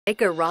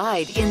Take a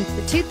ride in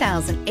the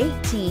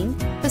 2018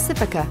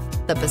 Pacifica.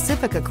 The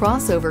Pacifica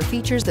crossover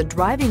features the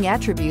driving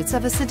attributes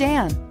of a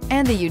sedan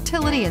and the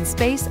utility and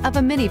space of a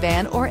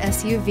minivan or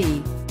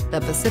SUV.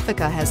 The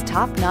Pacifica has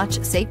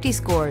top-notch safety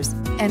scores,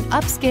 an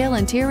upscale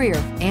interior,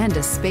 and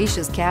a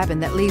spacious cabin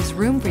that leaves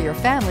room for your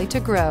family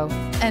to grow,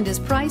 and is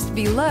priced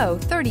below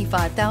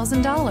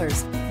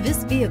 $35,000.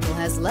 This vehicle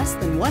has less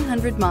than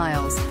 100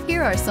 miles.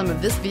 Here are some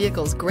of this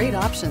vehicle's great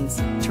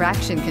options: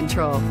 traction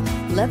control,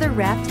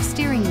 leather-wrapped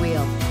steering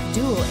wheel,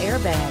 dual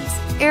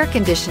airbags, air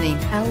conditioning,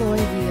 alloy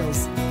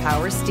wheels,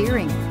 power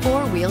steering,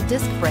 four-wheel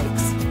disc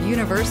brakes,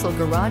 universal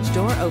garage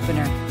door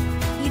opener,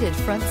 heated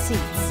front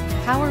seats,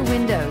 power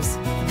windows.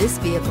 This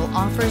vehicle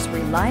offers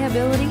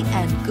reliability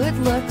and good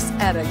looks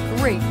at a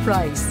great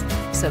price.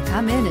 So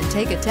come in and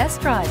take a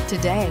test drive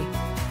today.